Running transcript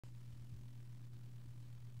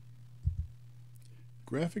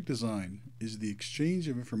Graphic design is the exchange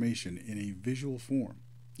of information in a visual form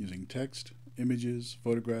using text, images,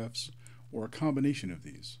 photographs, or a combination of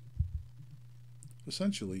these.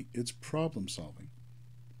 Essentially, it's problem solving.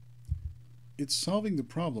 It's solving the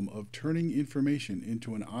problem of turning information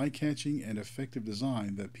into an eye-catching and effective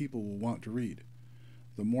design that people will want to read.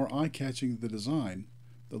 The more eye-catching the design,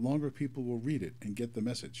 the longer people will read it and get the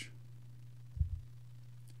message.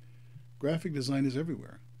 Graphic design is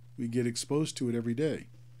everywhere. We get exposed to it every day.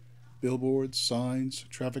 Billboards, signs,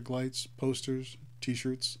 traffic lights, posters,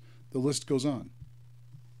 t-shirts, the list goes on.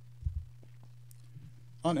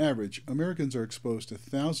 On average, Americans are exposed to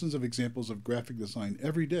thousands of examples of graphic design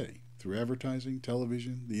every day through advertising,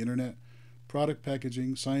 television, the internet, product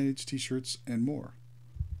packaging, signage, t-shirts, and more.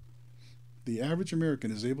 The average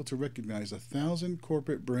American is able to recognize 1,000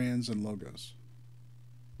 corporate brands and logos.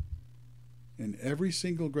 And every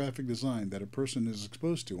single graphic design that a person is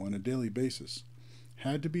exposed to on a daily basis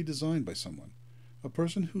had to be designed by someone, a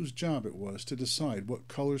person whose job it was to decide what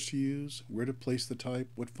colors to use, where to place the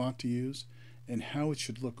type, what font to use, and how it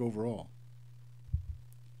should look overall.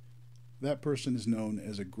 That person is known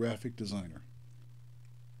as a graphic designer.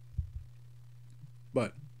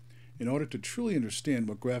 But in order to truly understand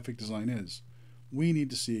what graphic design is, we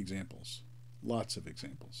need to see examples, lots of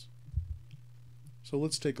examples. So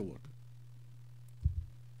let's take a look.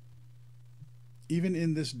 Even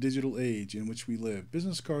in this digital age in which we live,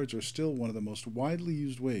 business cards are still one of the most widely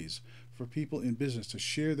used ways for people in business to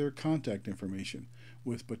share their contact information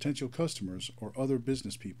with potential customers or other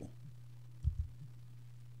business people.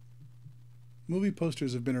 Movie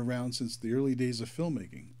posters have been around since the early days of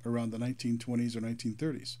filmmaking, around the 1920s or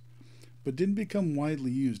 1930s, but didn't become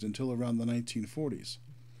widely used until around the 1940s.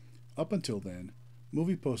 Up until then,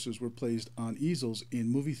 movie posters were placed on easels in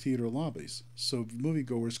movie theater lobbies, so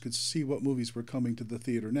moviegoers could see what movies were coming to the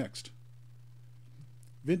theater next.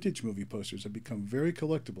 Vintage movie posters have become very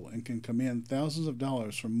collectible and can command thousands of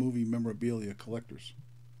dollars from movie memorabilia collectors.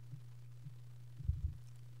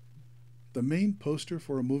 The main poster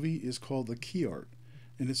for a movie is called the key art,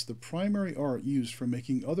 and it's the primary art used for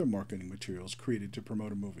making other marketing materials created to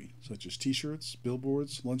promote a movie, such as t-shirts,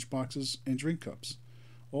 billboards, lunchboxes, and drink cups.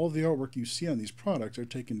 All the artwork you see on these products are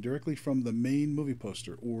taken directly from the main movie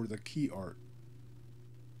poster, or the key art.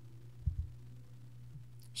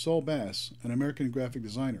 Saul Bass, an American graphic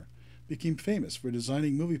designer, became famous for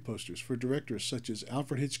designing movie posters for directors such as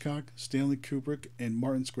Alfred Hitchcock, Stanley Kubrick, and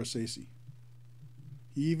Martin Scorsese.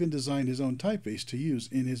 He even designed his own typeface to use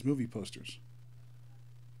in his movie posters.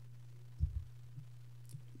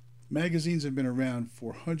 Magazines have been around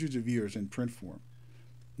for hundreds of years in print form.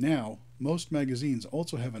 Now, most magazines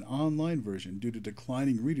also have an online version due to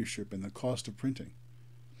declining readership and the cost of printing.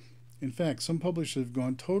 In fact, some publishers have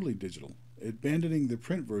gone totally digital, abandoning the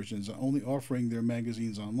print versions and only offering their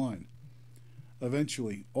magazines online.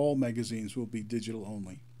 Eventually, all magazines will be digital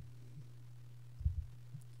only.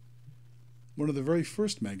 One of the very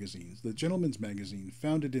first magazines, the Gentleman's Magazine,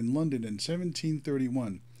 founded in London in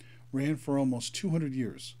 1731, ran for almost 200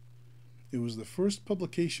 years. It was the first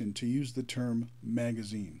publication to use the term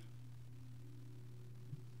magazine.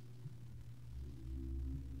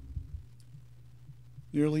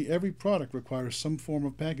 Nearly every product requires some form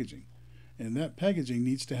of packaging, and that packaging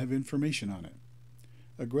needs to have information on it.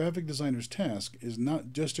 A graphic designer's task is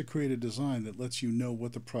not just to create a design that lets you know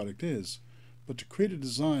what the product is, but to create a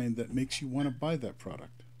design that makes you want to buy that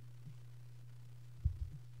product.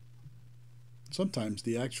 Sometimes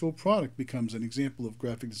the actual product becomes an example of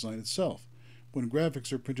graphic design itself, when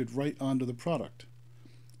graphics are printed right onto the product.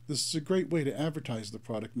 This is a great way to advertise the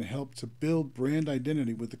product and help to build brand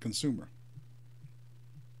identity with the consumer.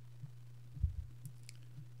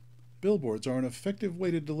 Billboards are an effective way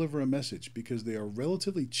to deliver a message because they are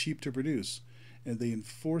relatively cheap to produce and they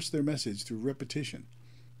enforce their message through repetition.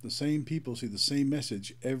 The same people see the same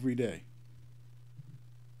message every day.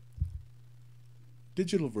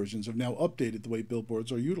 Digital versions have now updated the way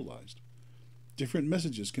billboards are utilized. Different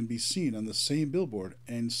messages can be seen on the same billboard,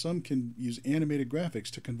 and some can use animated graphics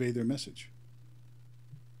to convey their message.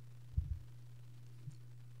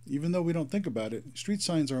 Even though we don't think about it, street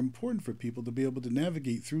signs are important for people to be able to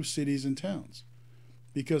navigate through cities and towns.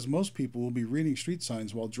 Because most people will be reading street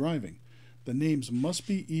signs while driving, the names must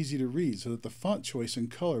be easy to read so that the font choice and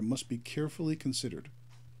color must be carefully considered.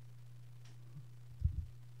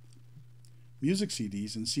 Music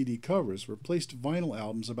CDs and CD covers replaced vinyl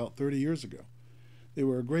albums about 30 years ago. They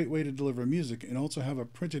were a great way to deliver music and also have a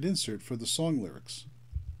printed insert for the song lyrics.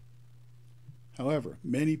 However,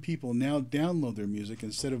 many people now download their music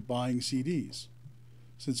instead of buying CDs.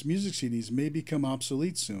 Since music CDs may become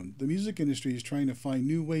obsolete soon, the music industry is trying to find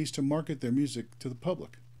new ways to market their music to the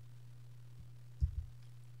public.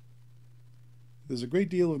 There's a great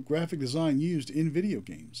deal of graphic design used in video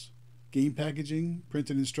games. Game packaging,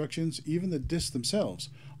 printed instructions, even the discs themselves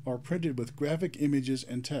are printed with graphic images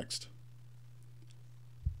and text.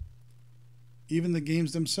 Even the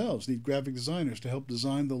games themselves need graphic designers to help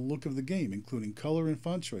design the look of the game, including color and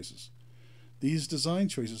font choices. These design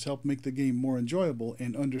choices help make the game more enjoyable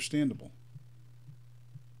and understandable.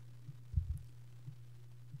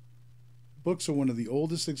 Books are one of the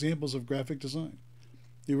oldest examples of graphic design.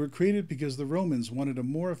 They were created because the Romans wanted a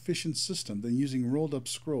more efficient system than using rolled-up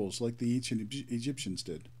scrolls like the ancient Egyptians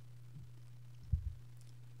did.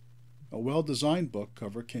 A well-designed book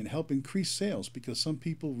cover can help increase sales because some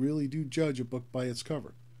people really do judge a book by its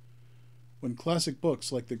cover. When classic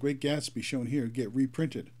books like The Great Gatsby shown here get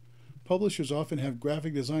reprinted, publishers often have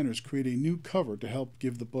graphic designers create a new cover to help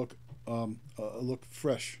give the book a look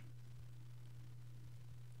fresh.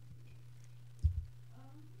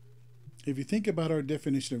 If you think about our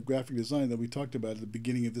definition of graphic design that we talked about at the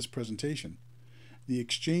beginning of this presentation, the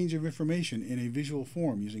exchange of information in a visual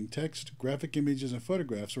form using text, graphic images, and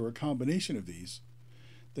photographs, or a combination of these,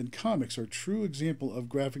 then comics are a true example of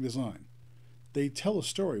graphic design. They tell a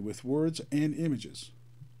story with words and images.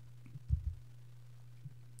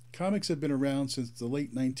 Comics have been around since the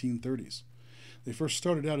late 1930s. They first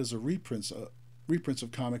started out as reprints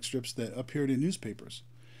of comic strips that appeared in newspapers.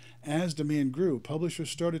 As demand grew,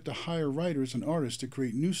 publishers started to hire writers and artists to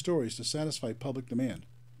create new stories to satisfy public demand.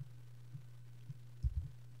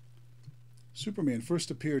 Superman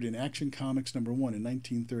first appeared in Action Comics #1 in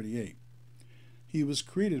 1938. He was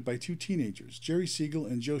created by two teenagers, Jerry Siegel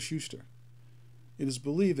and Joe Shuster. It is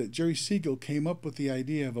believed that Jerry Siegel came up with the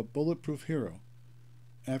idea of a bulletproof hero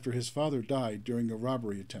after his father died during a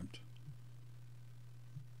robbery attempt.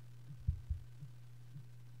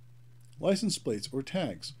 License plates, or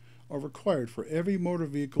tags, are required for every motor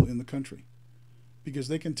vehicle in the country. Because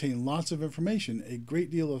they contain lots of information, a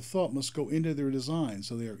great deal of thought must go into their design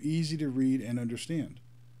so they are easy to read and understand.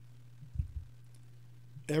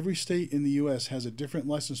 Every state in the U.S. has a different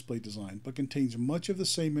license plate design, but contains much of the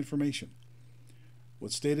same information.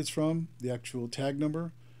 What state it's from, the actual tag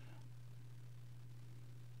number,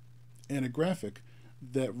 and a graphic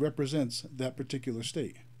that represents that particular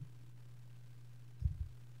state.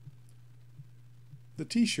 The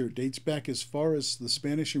T-shirt dates back as far as the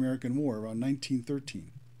Spanish-American War, around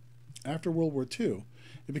 1913. After World War II,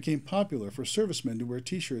 it became popular for servicemen to wear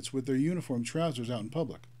T-shirts with their uniform trousers out in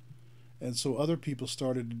public, and so other people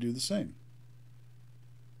started to do the same.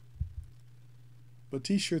 But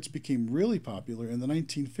T-shirts became really popular in the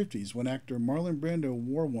 1950s when actor Marlon Brando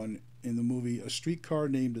wore one in the movie A Streetcar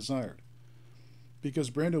Named Desire. Because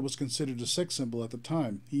Brando was considered a sex symbol at the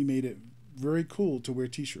time, he made it very cool to wear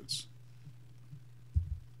T-shirts.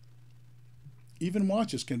 Even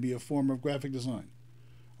watches can be a form of graphic design.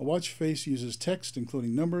 A watch face uses text,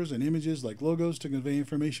 including numbers and images like logos, to convey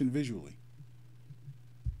information visually.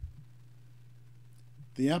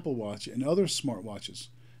 The Apple Watch and other smartwatches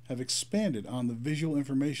have expanded on the visual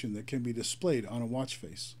information that can be displayed on a watch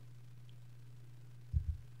face.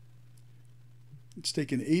 It's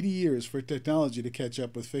taken 80 years for technology to catch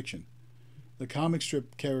up with fiction. The comic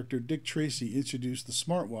strip character Dick Tracy introduced the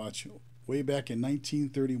smartwatch way back in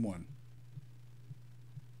 1931.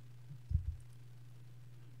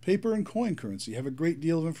 Paper and coin currency have a great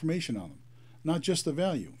deal of information on them, not just the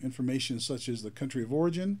value, information such as the country of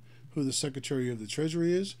origin, who the Secretary of the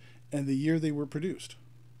Treasury is, and the year they were produced.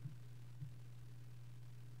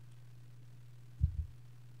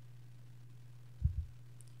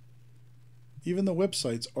 Even the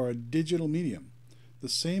websites are a digital medium. The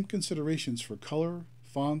same considerations for color,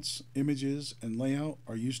 fonts, images, and layout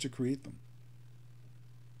are used to create them.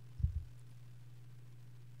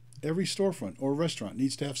 Every storefront or restaurant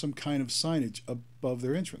needs to have some kind of signage above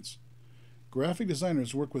their entrance. Graphic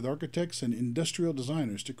designers work with architects and industrial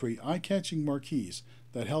designers to create eye-catching marquees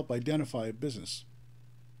that help identify a business.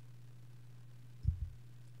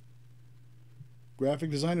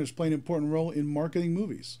 Graphic designers play an important role in marketing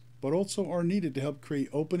movies, but also are needed to help create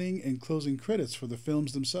opening and closing credits for the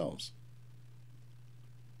films themselves.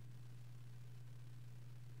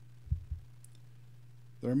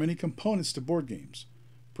 There are many components to board games: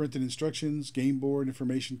 printed instructions, game board,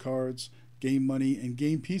 information cards, game money, and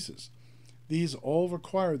game pieces. These all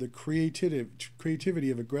require the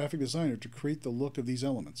creativity of a graphic designer to create the look of these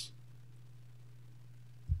elements.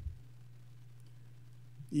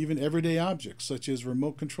 Even everyday objects, such as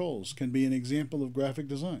remote controls, can be an example of graphic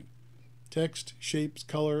design. Text, shapes,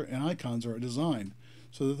 color, and icons are designed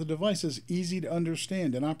so that the device is easy to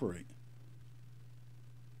understand and operate.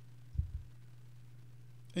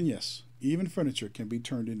 And yes, even furniture can be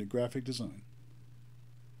turned into graphic design.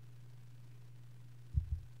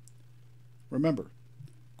 Remember,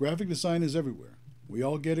 graphic design is everywhere. We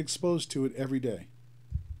all get exposed to it every day.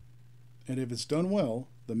 And if it's done well,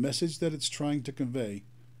 the message that it's trying to convey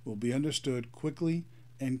will be understood quickly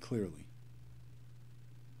and clearly.